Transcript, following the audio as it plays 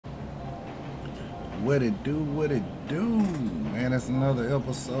What it do, what it do, man. It's another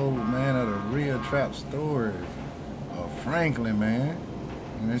episode, man, of the Real Trap Stories of Franklin, man.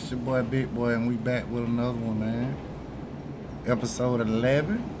 And it's your boy Big Boy, and we back with another one, man. Episode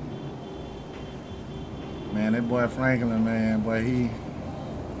 11. Man, that boy Franklin, man, boy, he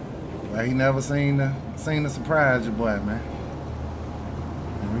never seen the surprise your boy, man.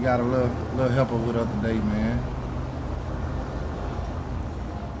 And we got a little helper with us today, man.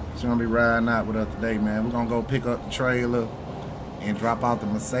 She's gonna be riding out with us today, man. We're gonna go pick up the trailer and drop out the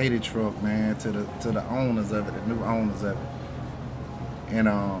Mercedes truck, man, to the owners of it, the new owners of it. And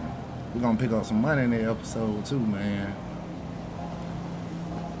we're gonna pick up some money in the episode too, man.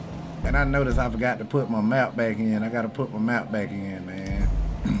 And I noticed I forgot to put my map back in. I gotta put my map back in, man.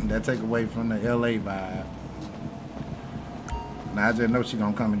 That take away from the LA vibe. Now I just know she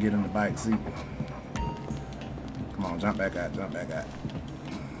gonna come and get in the bike seat. Come on, jump back out, jump back out.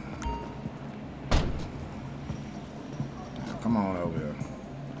 Come on over here.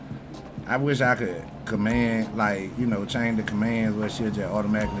 I wish I could command, like, you know, change the commands where she'll just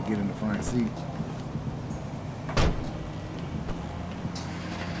automatically get in the front seat.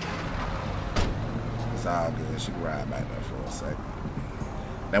 It's all good. She can ride back there for a second.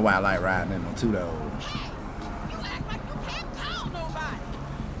 That's why I like riding in them too, though.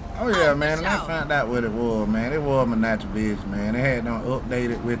 Oh yeah, man, and I found out what it was, man. It was my natural vision, man. They had them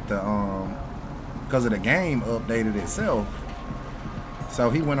updated with the because of the game updated itself. So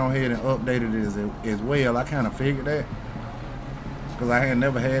he went on ahead and updated it as well. I kind of figured that because I had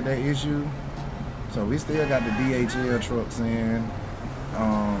never had that issue. So we still got the DHL trucks in.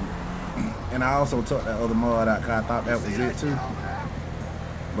 And I also took that other mod out because I thought that was it too.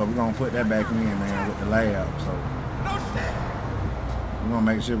 But we're going to put that back in, man, with the layout. So we're going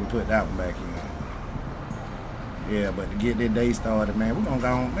to make sure we put that one back in. Yeah, but to get that day started, man, we're going to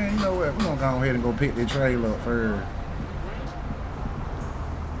go on, man, you know what? We're going to go ahead and go pick the trailer up first.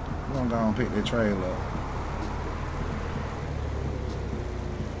 We're going to go and pick the trailer up.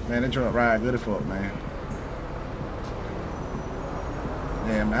 Man, that truck ride good as fuck, man.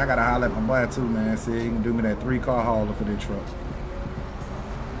 Yeah, man, I got to holler at my boy, too, man. See, he can do me that 3-car hauler for this truck.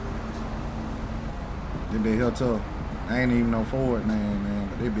 They be here tough. I ain't even no Ford man,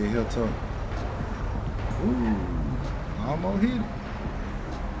 but they be here tough. Ooh, almost hit it.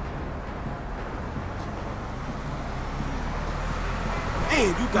 Man,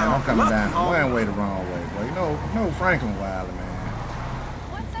 you got I'm coming down the one way the wrong way, boy. You know Franklin Wilder, man.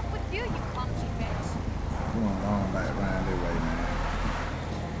 What's up with you, you clumsy bitch? We're gonna go on back around this way, man.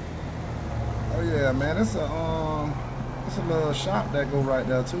 Oh yeah, man, it's a little shop that go right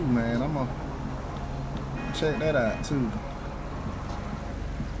there too, man. I'm gonna check that out too.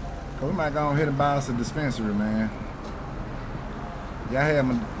 Cause we might go ahead and buy us a dispensary, man. Yeah, I had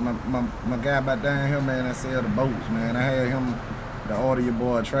my guy back down here, man, that sell the boats, man. I had him to order your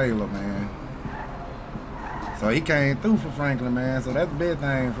boy a trailer, man. So he came through for Franklin, man. So that's the big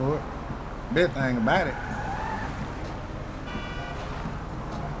thing for it. Big thing about it.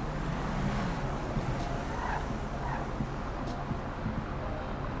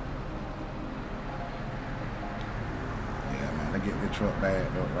 Get the truck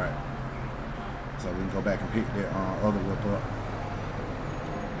bagged up right, so we can go back and pick that other whip up.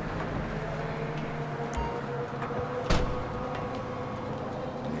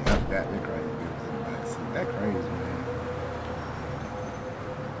 Yeah, I forgot that crazy bitch in the back seat. That crazy, man.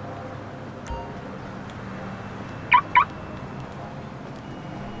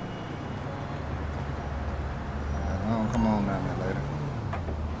 Right, come on down there later.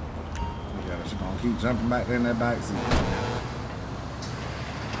 Yeah, she's gonna keep jumping back there in that back seat.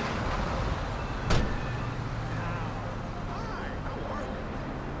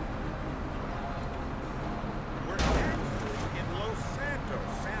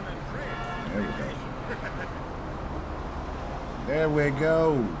 There we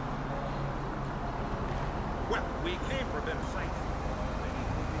go. Well, we came for a bit of sightseeing.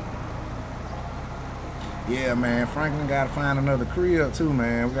 Yeah, man, Franklin got to find another crib too,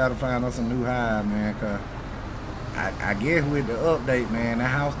 man. We got to find us a new hive, man, because I guess with the update, man, that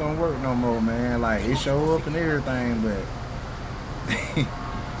house don't work no more, man. Like, it show up and everything, but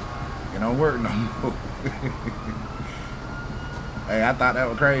it don't work no more. Hey, I thought that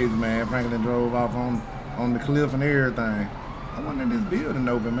was crazy, man. Franklin drove off on the cliff and everything. I wonder if this building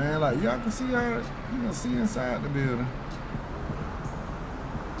open, man. Like, y'all can see how you can see inside the building.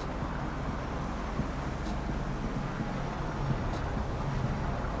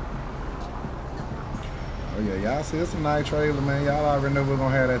 Oh yeah, y'all see it's a nice trailer, man. Y'all already know we're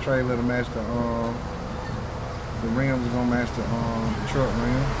gonna have that trailer to match the rims are gonna match the truck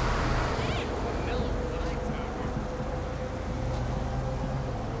rims.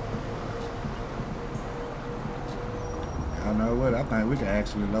 know what? I think we can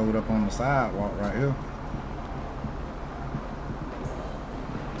actually load up on the sidewalk right here.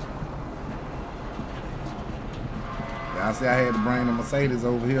 I see I had to bring the Mercedes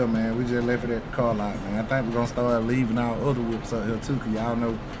over here, man. We just left it at the car lot, man. I think we're going to start leaving our other whips up here, too, because y'all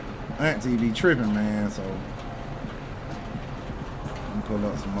know Auntie be tripping, man. So, let me pull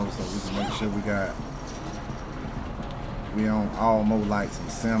up some more so we can make sure we on almost like some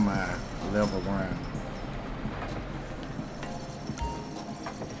semi-level ground.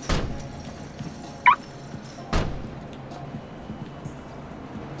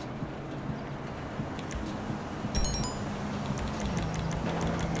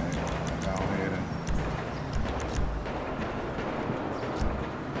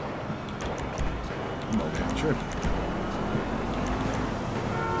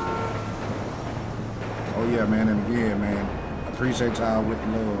 Appreciate y'all with the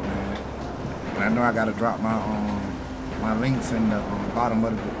love, man. And I know I gotta drop my my links in the bottom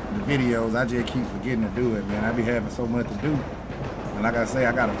of the videos. I just keep forgetting to do it, man. I be having so much to do. And like I say,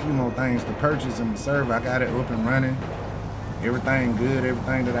 I got a few more things to purchase in the server. I got it up and running. Everything good,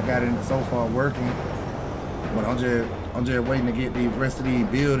 everything that I got in it so far working. But I'm just waiting to get the rest of these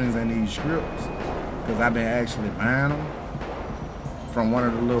buildings and these scripts, because I've been actually buying them from one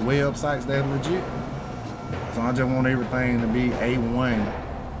of the little websites that's legit. So I just want everything to be A1.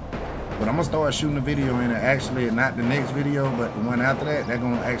 But I'm gonna start shooting a video in it, actually, not the next video, but the one after that, they're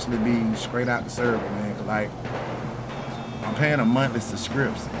gonna actually be straight out the server, man. Cause like, I'm paying a monthly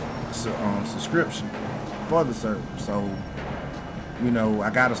subscription for the server. So, you know, I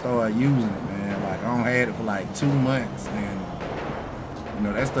gotta start using it, man. Like, I don't had it for like 2 months, and you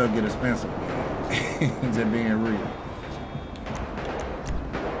know, that stuff get expensive, man. Just being real.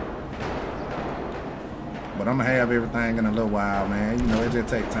 But I'm gonna have everything in a little while, man. You know, it just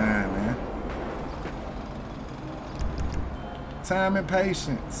take time, man. Time and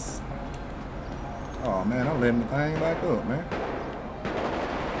patience. Oh man, I'm letting the thing back up, man.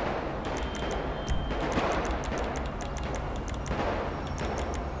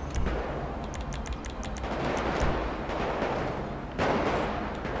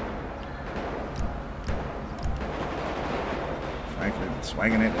 Franklin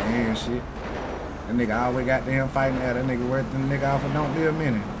swinging at the end, shit. That nigga always got damn fighting at that nigga worth the nigga off for don't be a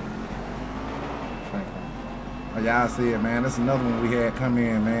minute. Oh, y'all see it, man. That's another one we had come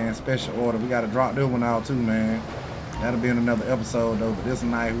in, man. Special order. We got to drop this one out too, man. That'll be in another episode though. But this a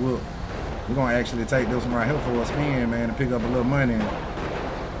nice whoop. We're gonna actually take this one right here for a spin, man, and pick up a little money in it.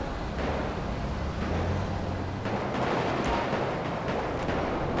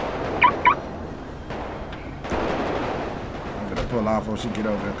 Pull off before she get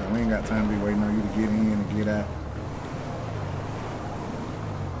over there, because we ain't got time to be waiting on you to get in and get out.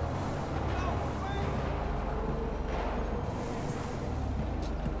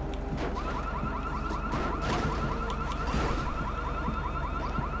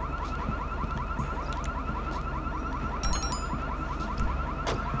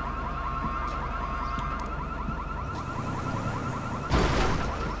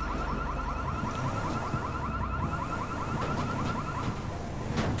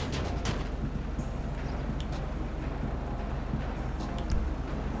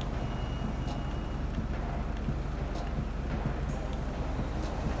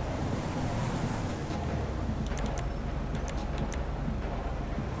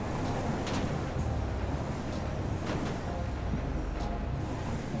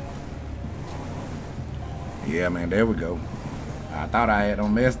 Yeah, man, there we go. I thought I had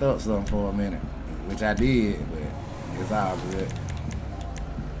done messed up something for a minute, which I did, but it's all good.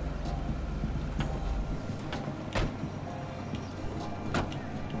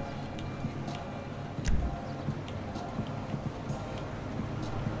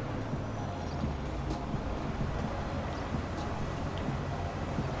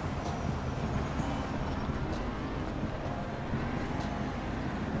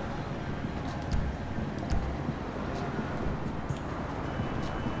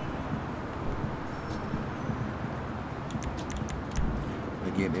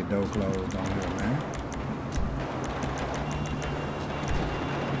 Get that door closed on here, man.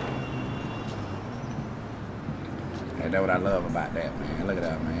 Hey, that's what I love about that, man. Look at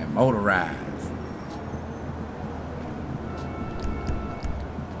that, man. Motorized.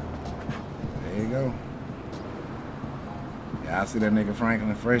 There you go. Yeah, I see that nigga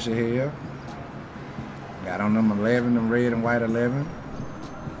Franklin fresh here. Got on them 11, them red and white 11.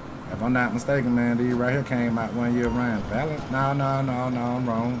 If I'm not mistaken, man, these right here came out 1 year around. No, I'm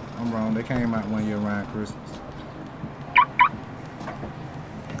wrong. They came out 1 year around Christmas.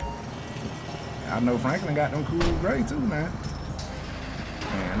 I know Franklin got them cool gray too, man.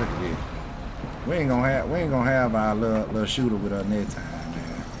 man, look at this. We ain't gonna have our little shooter with her next time,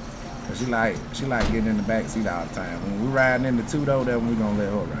 man. Cause she like getting in the back seat all the time. When we riding in the 2 though, then we gonna let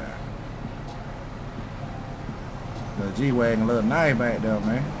her ride. Little G-Wagon, little nice back there,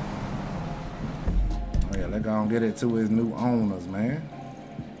 man. Oh yeah, let's go and get it to his new owners, man.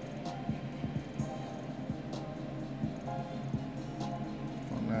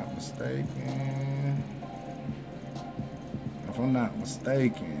 If I'm not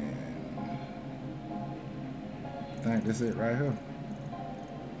mistaken, I think this is it right here.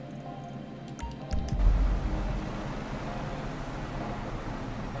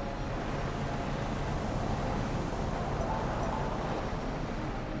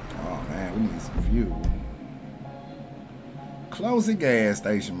 Oh man, we need some fuel. Close the gas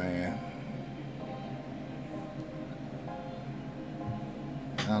station, man.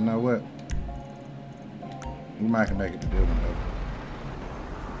 I don't know what. We might can make it to Dillon though.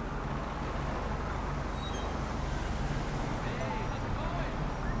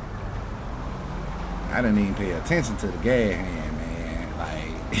 I didn't even pay attention to the gas hand, man.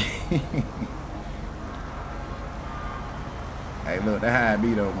 Like, hey, look, that's how it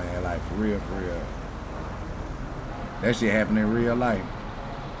be though, man. Like, for real, for real. That shit happen in real life.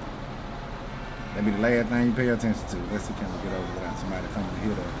 That be the last thing you pay attention to. Let's see, can we get over without somebody coming to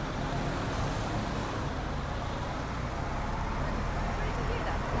hit us.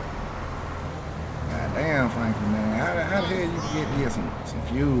 God damn, Frankie, man. How the hell you forget to get some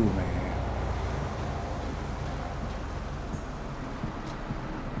fuel, man?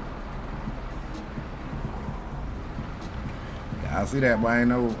 I see that, boy. Ain't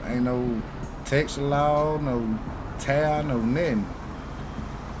no texture law, no towel, no nothing.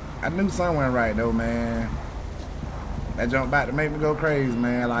 I knew something went right though, man. That jump about to make me go crazy,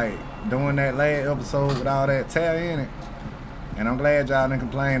 man. Like doing that last episode with all that towel in it. And I'm glad y'all didn't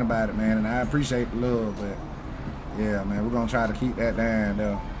complain about it, man. And I appreciate the love, but yeah, man, we're gonna try to keep that down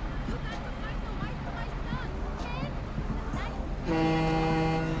though.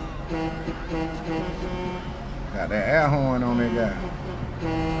 Got that air horn on that guy.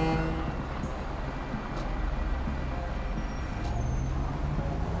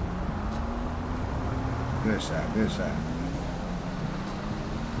 Good shot, good shot.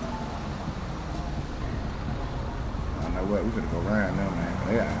 I don't know what, we finna go around them, man.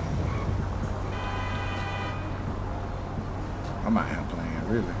 Yeah. I'm out here playing,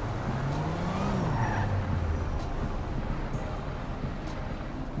 really.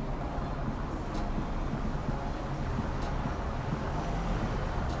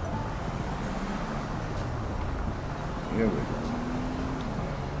 Here we go.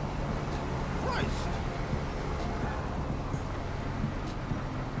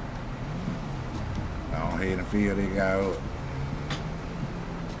 In the field, they got,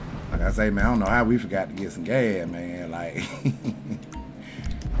 like I say, man, I don't know how we forgot to get some gas, man. Like,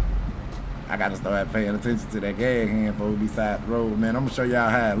 I got to start paying attention to that gas hand before we be side the road, man. I'm gonna show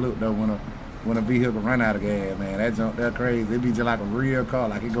y'all how it look though when a vehicle run out of gas, man. That jump, that crazy. It be just like a real car,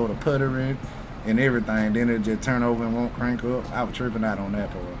 like it go to puttering and everything. Then it just turn over and won't crank up. I was tripping out on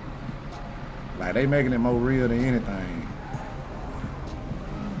that part. Like they making it more real than anything.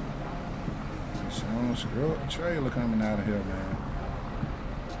 Screw up the trailer coming out of here, man.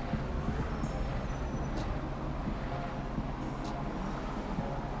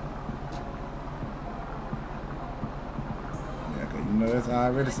 Yeah, cause you know it's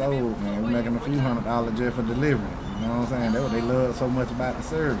already sold, man. We're making a few $100 just for delivery. You know what I'm saying? That's what they love so much about the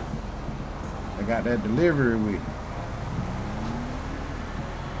service. They got that delivery with it.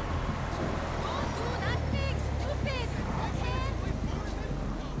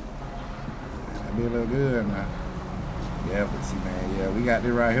 Be a little good, man. Yeah, but see, man, yeah, we got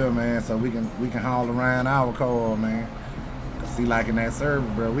this right here, man, so we can haul around our car, man. Cause see, like in that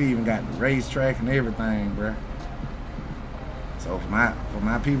service, bro, we even got the racetrack and everything, bro. So for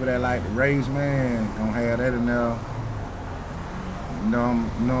my people that like to race, man, gonna have that in there. You know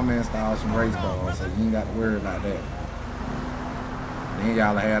I'm gonna install some race cars, so you ain't got to worry about that. Then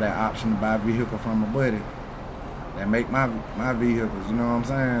y'all have that option to buy a vehicle from a buddy that make my vehicles, you know what I'm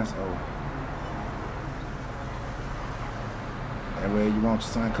saying? So that way you want your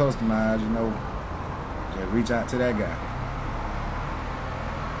son customized, you know, just reach out to that guy.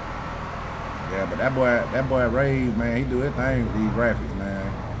 Yeah, but that boy Ray, man, he do his thing with these graphics,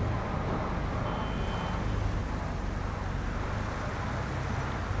 man.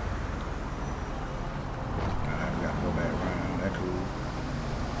 Alright, we gotta go back around, that cool.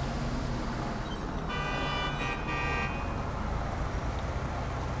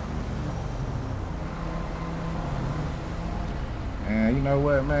 Man, you you know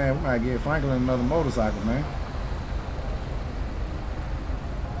what, man? We might get Franklin another motorcycle, man.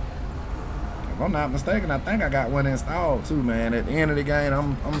 If I'm not mistaken, I think I got one installed too, man. At the end of the game,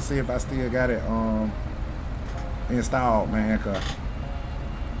 I'm gonna see if I still got it installed, man. Cause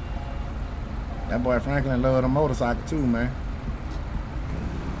that boy Franklin loved a motorcycle too, man.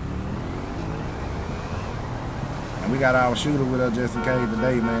 And we got our shooter with us just in case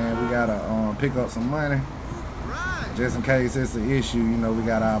today, man. We gotta pick up some money. Just in case it's an issue, you know, we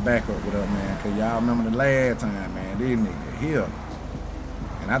got our backup with us, man. Cause y'all remember the last time, man, this nigga here.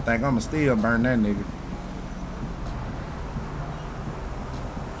 And I think I'ma still burn that nigga.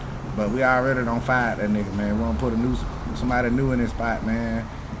 But we already done fired that nigga, man. We gonna put somebody new in this spot, man.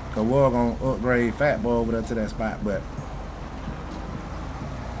 Cause we're gonna upgrade Fat Boy over there to that spot, but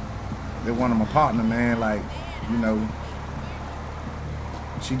they want my partner, man, like, you know,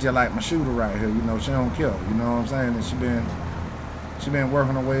 she just like my shooter right here, you know, she don't kill, you know what I'm saying? And she been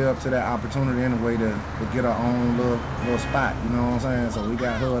working her way up to that opportunity anyway to get her own little spot, you know what I'm saying? So we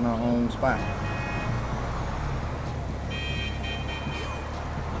got her in our own spot.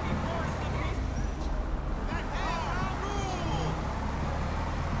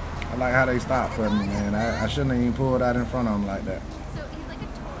 I like how they stopped for me, man. I shouldn't have even pulled out in front of them like that. So he's like a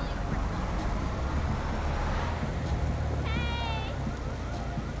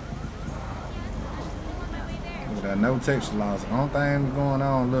Look at that, no texture loss. The only thing going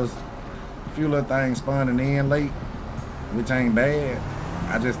on, a few little things spawning in late, which ain't bad.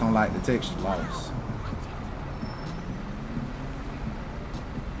 I just don't like the texture loss.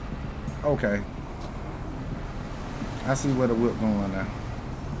 Okay. I see where the whip going now.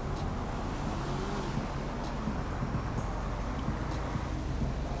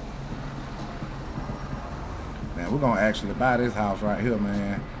 We're gonna actually buy this house right here,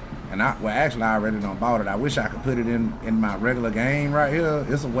 man. And actually I already done bought it. I wish I could put it in my regular game right here.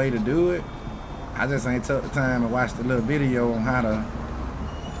 It's a way to do it. I just ain't took the time and watch the little video on how to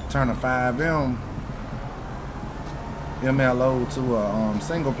turn a 5M MLO to a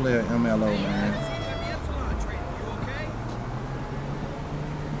single player MLO, man.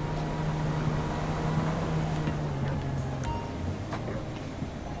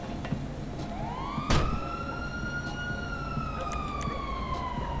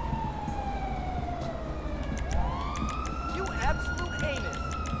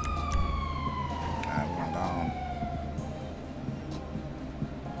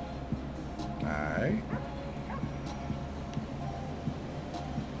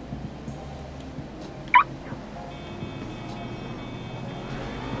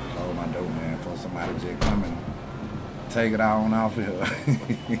 Somebody just come and take it on off of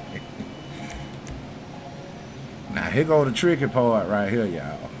here. Now here go the tricky part right here,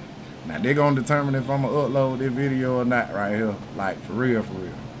 y'all. Now they're gonna determine if I'm gonna upload this video or not right here. Like for real, for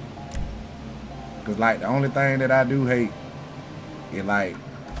real. Cause like the only thing that I do hate is like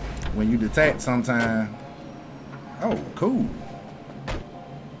when you detect sometime. Oh, cool.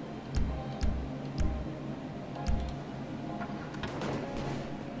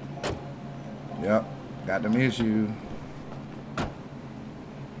 Yep, got them issues.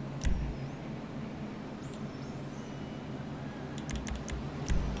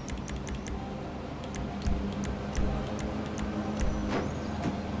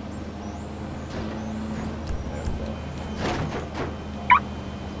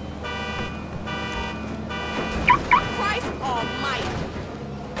 Christ almighty.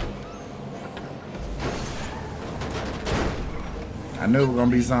 I knew it was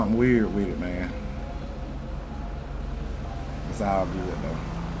gonna be something weird with it, man. It's all good though.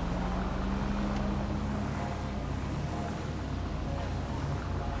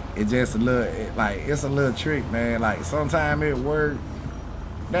 It's just a little, it's a little trick, man. Like sometimes it works.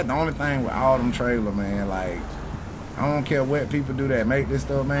 That's the only thing with all them trailers, man. Like I don't care what people do that make this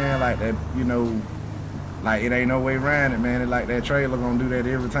stuff, man. Like that, you know, like it ain't no way around it, man. It's like that trailer gonna do that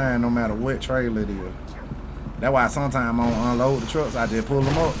every time, no matter what trailer it is. That's why sometimes I don't unload the trucks. I just pull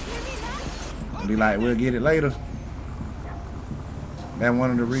them up and be like, we'll get it later. That's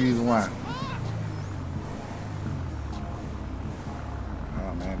one of the reasons why.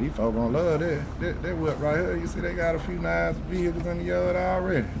 Oh man, these folks gonna love that whip right here. You see they got a few nice vehicles in the yard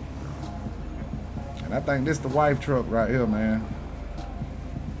already. And I think this the wife truck right here, man.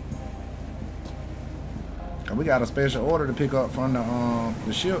 And we got a special order to pick up from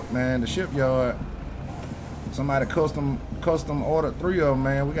the ship, man, the shipyard. Somebody custom ordered 3 of them,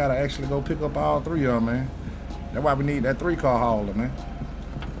 man. We gotta actually go pick up all 3 of them, man. That's why we need that 3-car hauler, man.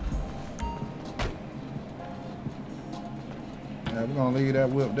 Yeah, we're gonna leave that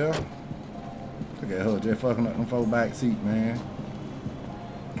whip there. Look at her just fucking up them 4 back seat, man.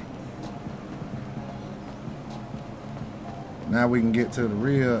 Now we can get to the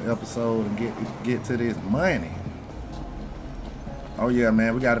real episode and get to this money. Oh yeah,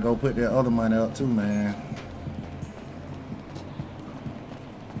 man, we gotta go put that other money up too, man.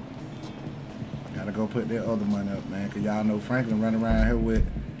 Gotta go put that other money up, man, cause y'all know Franklin running around here with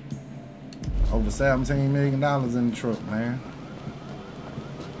over $17 million in the truck, man.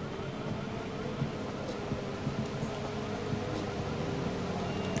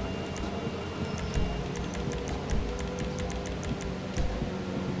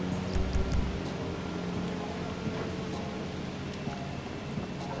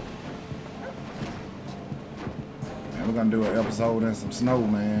 We're gonna do an episode in some snow,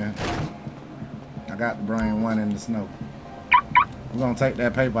 man. I got to bring one in the snow. We're gonna take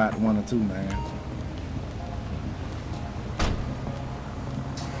that paper out to 1 or 2, man.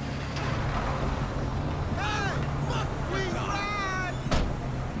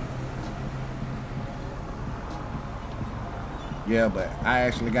 Yeah, but I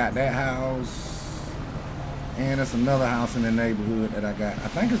actually got that house, and it's another house in the neighborhood that I got. I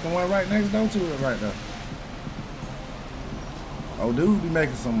think it's the one right next door to it right there. Oh, dude be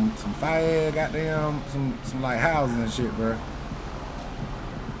making some fire, goddamn, some like houses and shit, bro.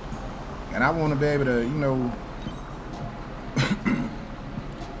 And I want to be able to, you know,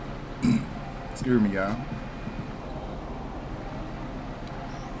 excuse me, y'all.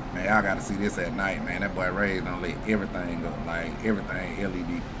 Man, y'all gotta see this at night, man. That boy Ray don't let everything up, like everything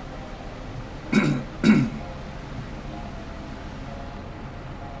LED.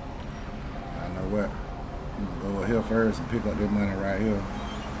 I know what. Go over here first and pick up this money right here.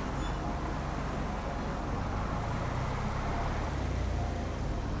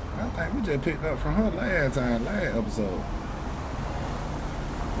 I think we just picked up from her last episode.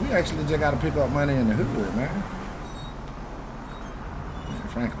 We actually just got to pick up money in the hood, man.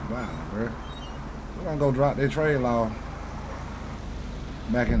 Franklin Wild, bro. We're gonna go drop that trailer off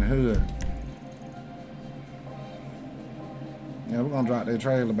back in the hood. Yeah, we're gonna drop that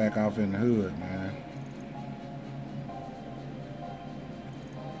trailer back off in the hood, man.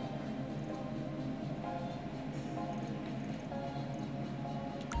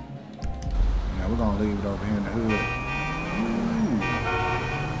 We're gonna leave it over here in the hood.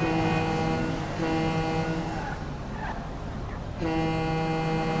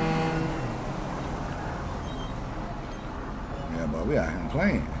 Yeah, but we out here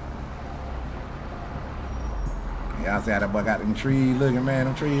playing. Y'all see how that boy got them trees looking, man.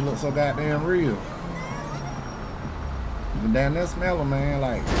 Them trees look so goddamn real. Even down there smell them, man.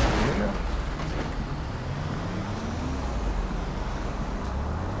 Like, yeah.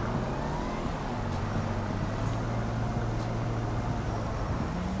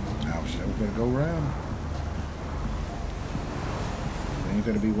 Finna go around. We ain't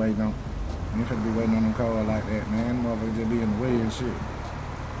finna be waiting on. We ain't finna be waiting on them cars like that, man. Motherfuckers just be in the way and shit.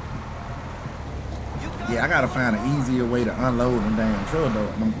 Yeah, I gotta find an easier way to unload them damn truck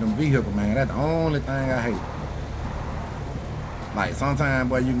though. Them vehicles, man. That's the only thing I hate. Like sometimes,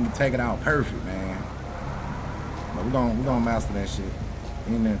 boy, you can take it out perfect, man. But we gonna master that shit.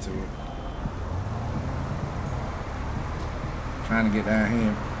 Ain't into it. Trying to get down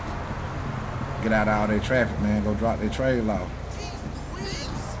here. Get out of all that traffic, man. Go drop that trailer off.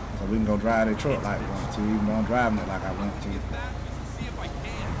 So we can go drive that truck like we want to, even though I'm driving it like I want to.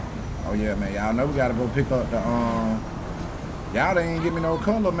 Oh yeah, man. Y'all know we gotta go pick up the y'all ain't give me no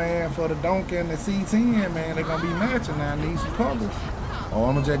color, man, for the Donkey and the C10, man. They gonna be matching now. I need some colors. Or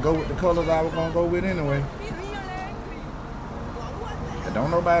I'm gonna just go with the colors I was gonna go with anyway. And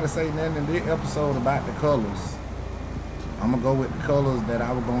don't nobody say nothing in this episode about the colors. I'm gonna go with the colors that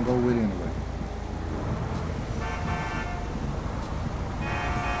I was gonna go with anyway.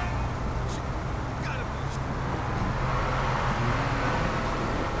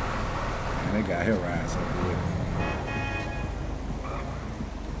 They got here riding so good.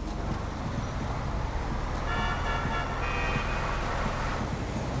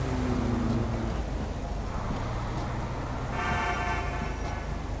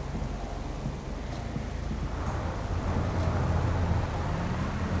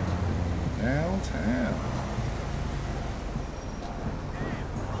 Downtown.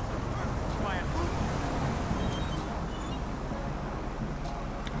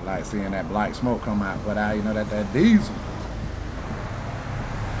 I like seeing that black smoke come out, but you know that diesel.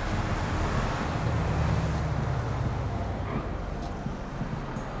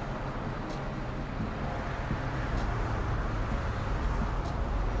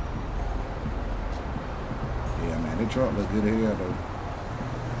 Yeah, man, that truck look good here though.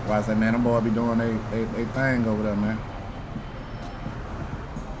 Why I say, man, them boys be doing they thing over there, man.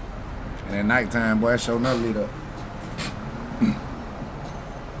 And at nighttime, boy, it sure enough lit up.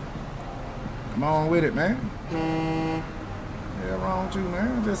 Come on with it, man. Yeah, wrong with you,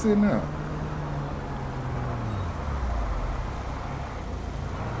 man. Just sitting there.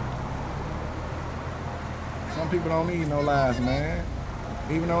 Some people don't need no lies, man.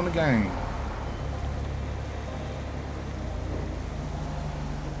 Even on the game.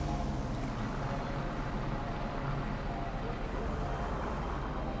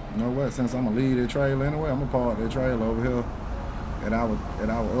 You know what? Since I'm gonna leave the trailer anyway, I'm gonna park that trailer over here at our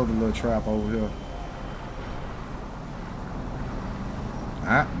other little trap over here.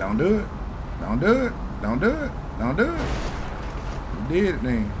 Alright, don't do it. Don't do it. Don't do it. Don't do it. You did it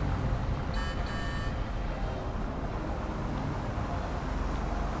then.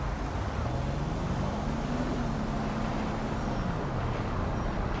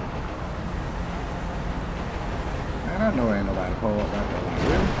 Man, I know ain't nobody parked right there like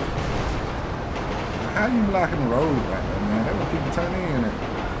really. How you blocking the road right there, man? That's what people turn in at.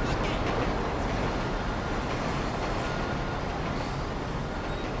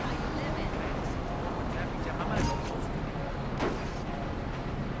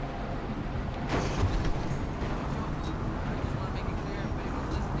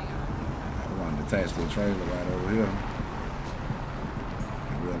 Attached to the trailer right over here.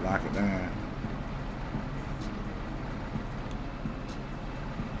 And we'll lock it down.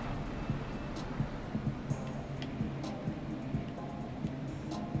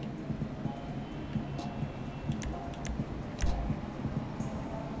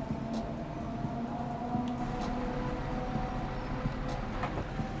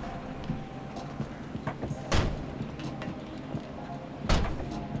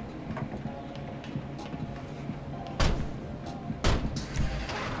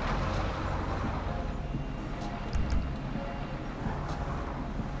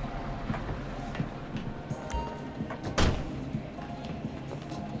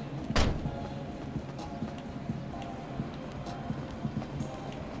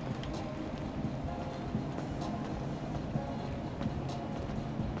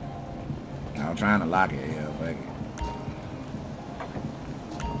 I'm trying to lock it here, fuck it.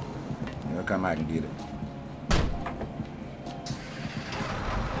 He'll come out and get it.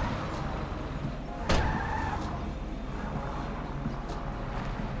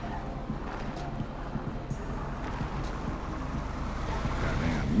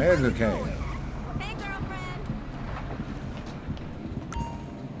 Goddamn, mega cab. Hey, girlfriend.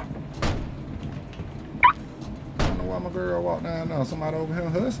 I don't know why my girl walked down there. Somebody over here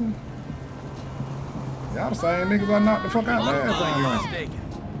hustling. Y'all the same niggas I knocked the fuck out last time.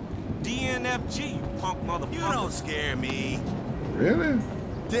 DNFG, you punk motherfucker. You don't scare me. Really?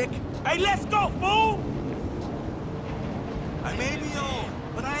 Dick. Hey, let's go, fool! I may be old,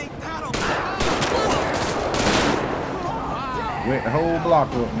 but I ain't that old. Wet the whole block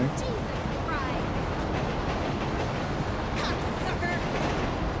up, man. Jesus Christ. Cocksucker.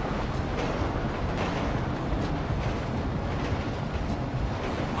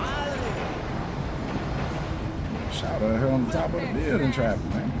 Shot at her on the top of the building traffic,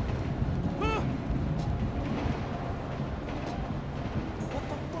 man. What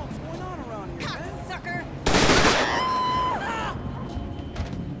the fuck's going on around here, man? Cocksucker.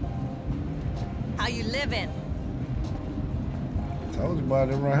 How you living? Told you, boy,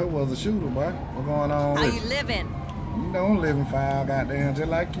 that right here was a shooter, boy. What going on How with you living? you? You don't live in file, goddamn, just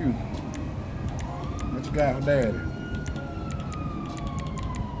like you. What you got for daddy?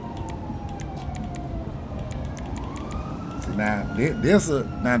 See,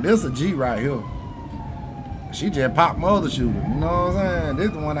 now this a G right here. She just popped my other shooter, you know what I'm saying?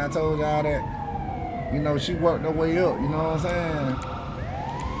 This the one I told y'all that, you know, she worked her way up, you know what I'm saying?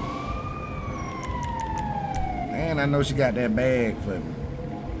 And I know she got that bag for me.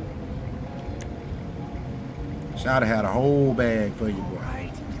 Shoulda had a whole bag for you, boy.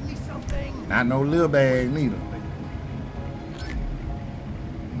 Right, give me something. Not no little bag neither.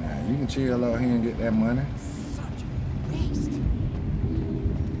 Nah, you can chill out here and get that money. Such a beast.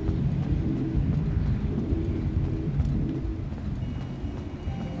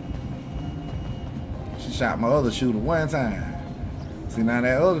 She shot my other shooter one time. See, now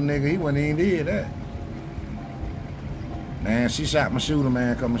that other nigga, he wouldn't even did that. Man, she shot my shooter,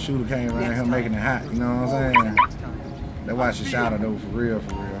 man, because my shooter came around here making it hot, you know what I'm saying? That's why she shot her, though, for real,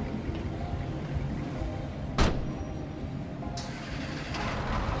 for real.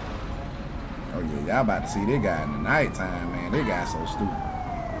 Oh, yeah, y'all about to see this guy in the nighttime, man. This guy's so stupid.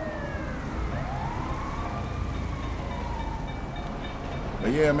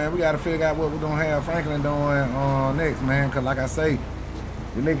 But, yeah, man, we got to figure out what we're going to have Franklin doing next, man, because, like I say,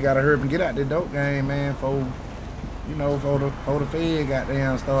 the nigga got to hurry up and get out the dope game, man, for... you know, for the Fed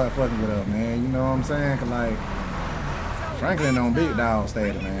goddamn start fucking with us, man. You know what I'm saying? Cause like Franklin on big dog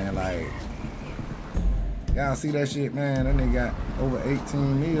status, man. Like y'all see that shit, man? That nigga got over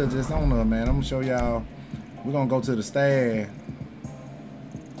 18 mil just on her, man. I'm gonna show y'all. We're gonna go to the stash.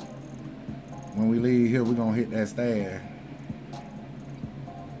 When we leave here, we're gonna hit that stash.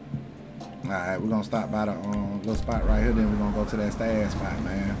 Alright, we're gonna stop by the little spot right here, then we're gonna go to that stash spot,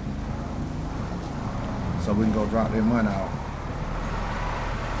 man. So we can go drop their money off.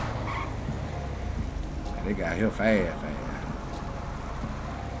 And they got here fast.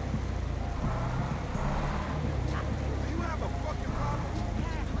 You have a fucking problem?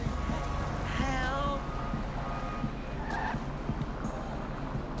 Hell.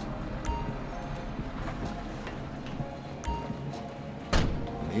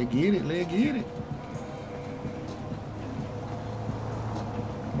 Let's get it.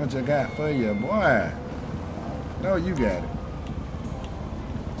 What you got for you, boy? No, you got it.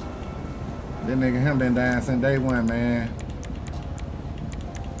 That nigga him been dying since day one, man.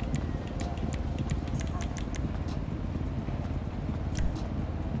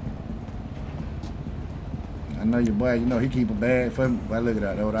 I know your boy, you know he keep a bag for me. Boy, look at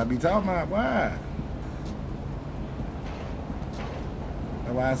that, though. What I be talking about, boy.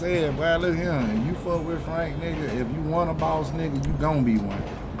 That's why I said, boy, look at him. If you fuck with Frank, nigga, if you want a boss, nigga, you gon' be one.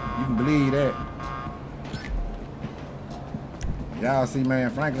 You can believe that. Y'all see, man,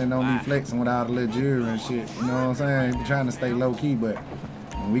 Franklin don't be flexing without a little jury and shit. You know what I'm saying? He be trying to stay low key, but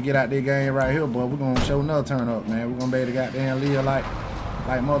when we get out this game right here, boy, we're gonna show another turn up, man. We're gonna be able to goddamn live like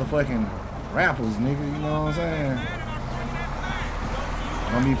motherfucking rappers, nigga. You know what I'm saying?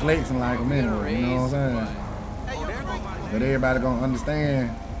 Gonna be flexing like them anyway. You know what I'm saying? But everybody gonna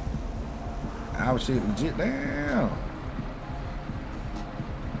understand our shit legit. Damn.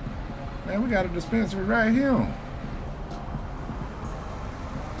 Man, we got a dispensary right here.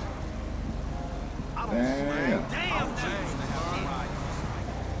 Damn.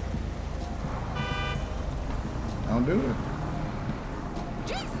 Don't do it.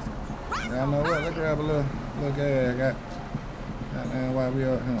 Y'all know what? Let's grab a little gas. Goddamn, why we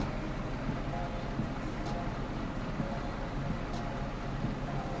out here?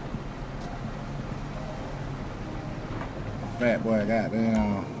 Fat boy,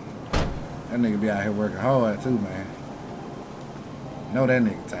 goddamn. That nigga be out here working hard too, man. Know that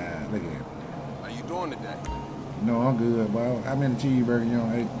nigga tired. Look at him. How you doing today? No, I'm good, bro. How many cheeseburgers you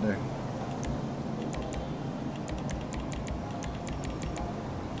don't ate today?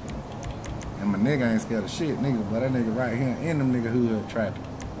 And my nigga ain't scared of shit, nigga, but that nigga right here in them nigga hood trapped.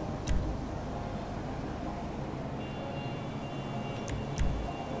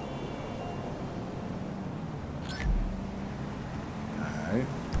 Alright.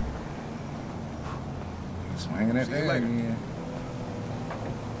 Swinging that thing again.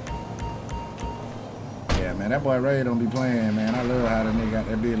 Yeah, man, that boy Ray don't be playing, man. I love how the nigga got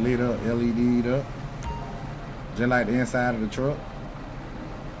that bitch lit up, LED'd up. Just like the inside of the truck.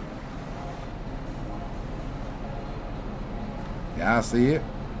 Y'all see it?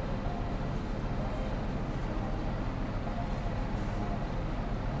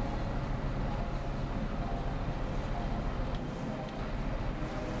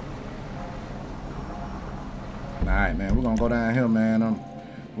 Alright, man, we're gonna go down here, man.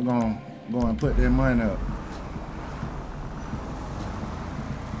 We're gonna go and put that money up.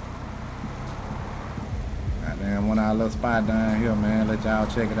 Goddamn, one of our little spot down here, man. Let y'all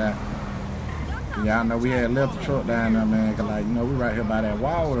check it out. Y'all know we had left the truck down there, man. Cause like, you know, we right here by that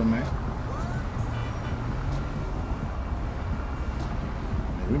water, man.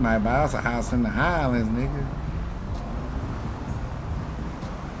 We might buy us a house in the Highlands, nigga.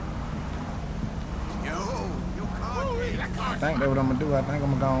 I think that's what I'm gonna do. I think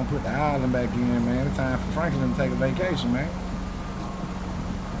I'm gonna go and put the island back in, man. It's time for Franklin to take a vacation, man.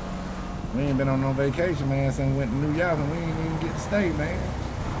 We ain't been on no vacation, man, since we went to New York and we ain't even get to stay, man.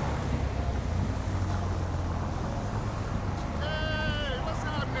 Hey, what's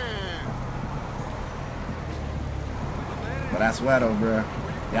happening? But I swear though, bro,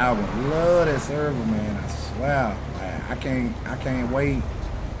 y'all gonna love that server, man. I swear. Man, I can't wait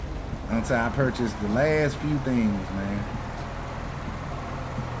until I purchase the last few things, man.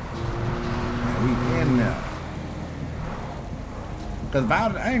 We in there. Cause if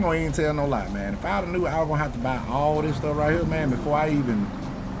I ain't gonna even tell no lie, man. If I knew I was gonna have to buy all this stuff right here, man, before I even,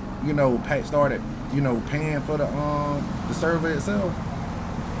 you know, started, you know, paying for the server itself,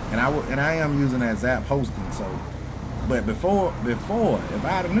 and I am using that Zap hosting, so. But before, if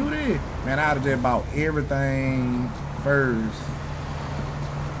I'd have knew this, man, I'd have just bought everything first,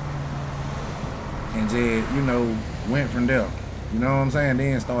 and just, you know, went from there. You know what I'm saying?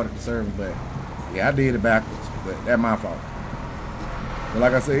 Then started the service, but yeah, I did it backwards. But that's my fault. But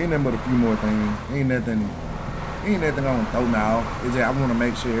like I said, ain't nothing but a few more things. Ain't nothing gonna throw me off. It's just I want to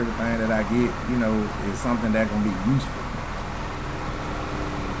make sure everything that I get, you know, is something that gonna be useful.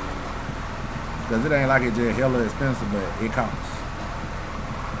 Cause it ain't like it just hella expensive, but it costs.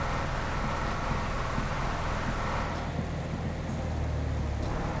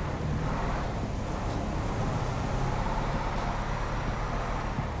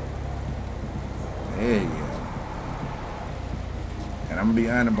 Yeah. And I'm gonna be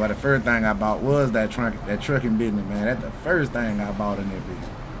honest, but the first thing I bought was that trucking business, man. That's the first thing I bought in that business.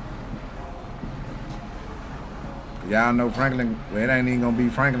 Y'all know Franklin, well, it ain't even gonna be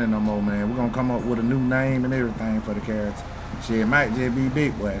Franklin no more, man. We're gonna come up with a new name and everything for the character. Shit, it might just be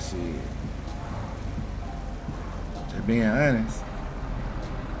Big Boy, shit. Just being honest.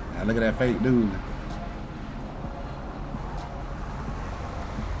 Now look at that fake dude.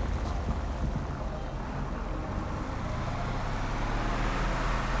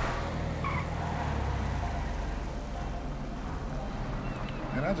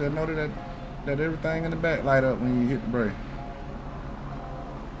 And I just noticed that everything in the back light up when you hit the brake.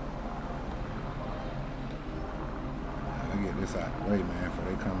 Now, let get this out of the way, man, before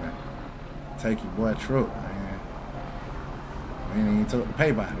they come and take your boy truck, man. We ain't even took the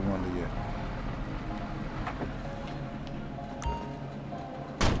paper out of one yet.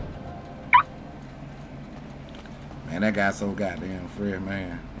 Man, that guy so goddamn fresh,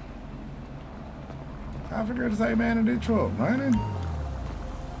 man. I forgot to say, man, in that truck running.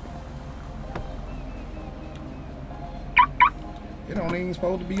 It don't even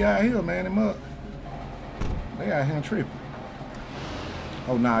supposed to be out here, man. Them up. They out here tripping.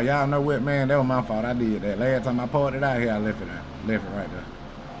 Oh, nah, y'all know what, man? That was my fault. I did that. Last time I parked it out here, I left it out. Left it right there.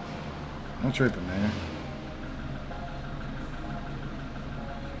 I'm tripping, man.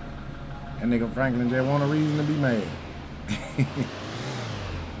 That nigga Franklin just want a reason to be mad.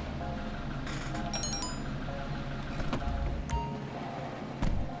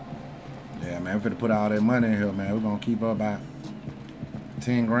 Yeah, man, we're finna put all that money in here, man. We're gonna keep up about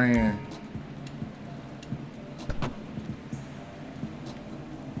 10 grand.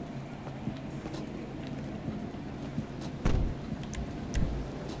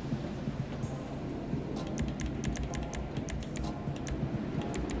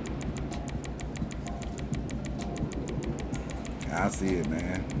 I see it,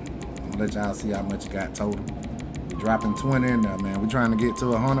 man. I'm gonna let y'all see how much you got total. We're dropping 20 in there, man. We're trying to get to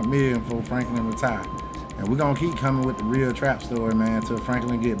 100 million before Franklin retire. And we're gonna keep coming with the real trap story, man, until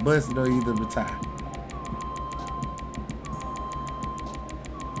Franklin get busted or either retire.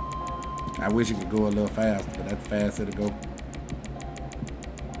 I wish it could go a little faster, but that's fast it'll go.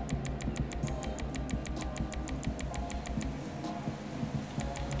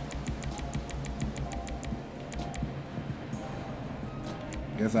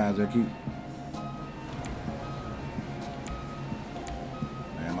 Guess I'll just keep.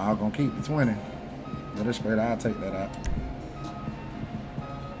 Man, I'm gonna keep the 20. Let it straight, I'll take that out.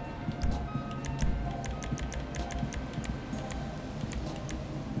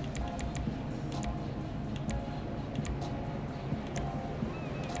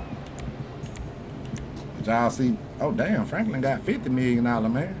 But y'all see, oh damn, Franklin got $50 million,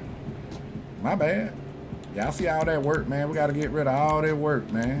 man. My bad. Y'all see all that work, man. We gotta get rid of all that work,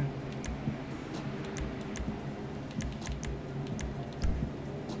 man.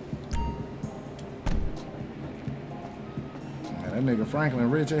 That nigga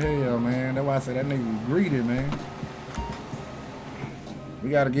Franklin rich as hell, man. That's why I say that nigga greedy, man. We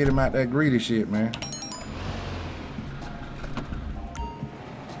gotta get him out that greedy shit, man.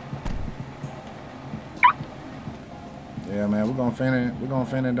 Yeah, man, we're gonna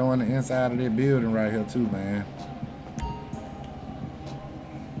finish doing the inside of this building right here too, man.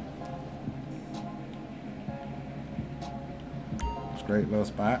 Straight little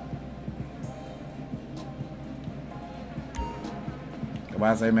spot.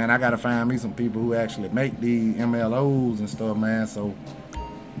 I say, man, I gotta find me some people who actually make these MLOs and stuff, man. So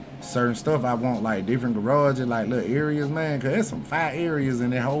certain stuff I want, like different garages, like little areas, man. Cause there's some 5 areas in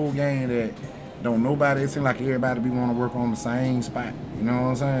that whole game that don't nobody. It seems like everybody be want to work on the same spot. You know what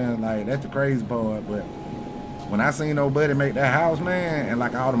I'm saying? Like that's the crazy part. But when I seen nobody make that house, man, and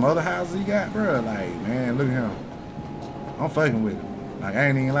like all them other houses he got, bro, like man, look at him. I'm fucking with it. Like I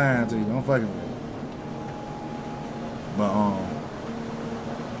ain't even lying to you. I'm fucking with it. But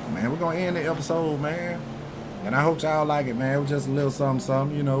man, we're gonna end the episode, man. And I hope y'all like it, man. It was just a little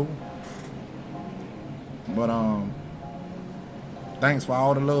something, you know. But thanks for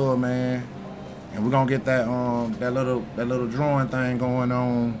all the love, man. And we're gonna get that that little drawing thing going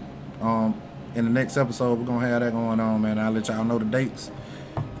on. In the next episode, we're gonna have that going on, man. I'll let y'all know the dates.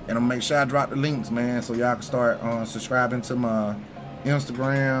 And I'll make sure I drop the links, man, so y'all can start subscribing to my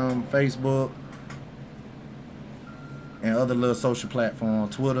Instagram, Facebook, and other little social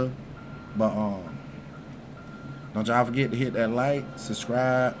platforms, Twitter. But don't y'all forget to hit that like,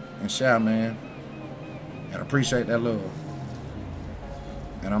 subscribe, and share, man. And I appreciate that love.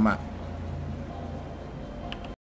 And I'm out.